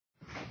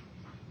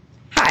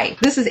Hi,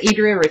 this is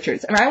Adria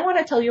Richards, and I want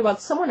to tell you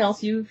about someone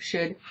else you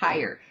should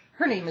hire.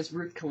 Her name is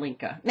Ruth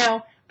Kalinka.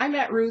 Now, I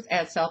met Ruth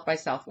at South by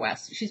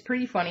Southwest. She's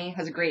pretty funny,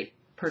 has a great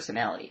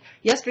personality.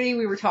 Yesterday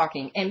we were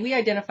talking, and we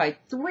identified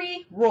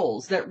 3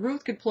 roles that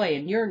Ruth could play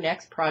in your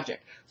next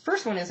project.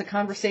 First one is a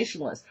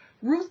conversationalist.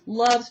 Ruth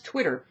loves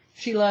Twitter.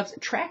 She loves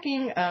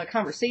tracking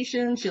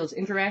conversations, she loves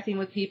interacting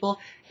with people,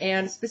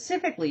 and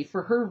specifically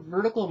for her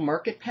vertical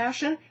market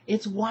passion,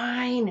 it's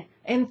wine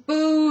and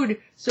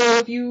food. So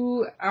if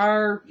you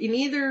are in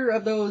either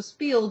of those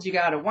fields, you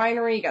got a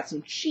winery, you got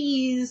some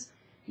cheese,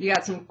 you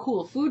got some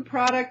cool food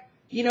product,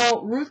 you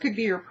know, Ruth could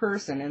be your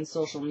person in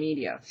social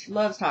media. She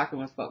loves talking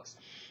with folks.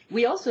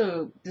 We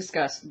also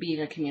discussed being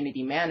a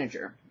community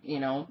manager, you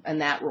know,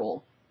 and that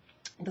role.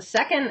 The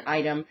second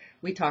item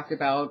we talked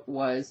about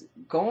was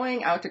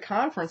going out to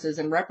conferences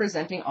and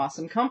representing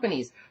awesome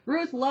companies.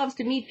 Ruth loves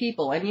to meet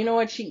people, and you know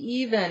what? She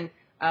even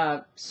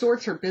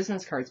sorts her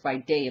business cards by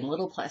day in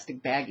little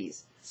plastic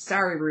baggies.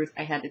 Sorry, Ruth,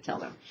 I had to tell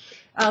them.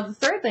 The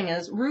third thing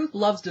is Ruth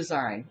loves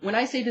design. When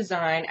I say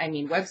design, I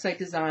mean website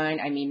design,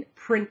 I mean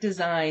print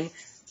design.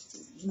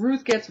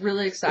 Ruth gets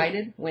really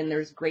excited when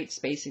there's great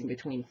spacing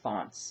between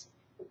fonts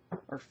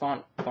or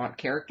font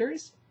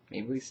characters.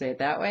 Maybe we say it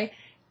that way.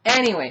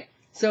 Anyway.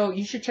 So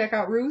you should check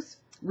out Ruth.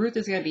 Ruth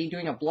is going to be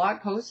doing a blog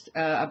post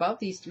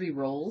about these 3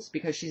 roles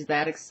because she's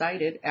that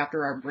excited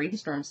after our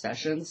brainstorm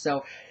session.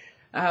 So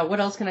what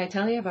else can I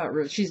tell you about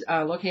Ruth? She's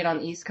located on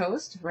the East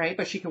Coast, right?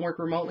 But she can work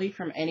remotely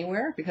from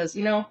anywhere because,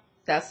 you know,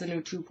 that's the new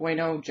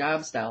 2.0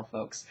 job style,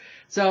 folks.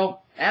 So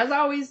as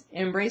always,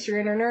 embrace your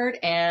inner nerd.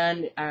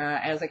 And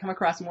as I come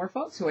across more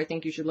folks who I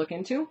think you should look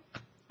into,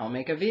 I'll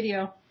make a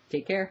video.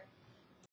 Take care.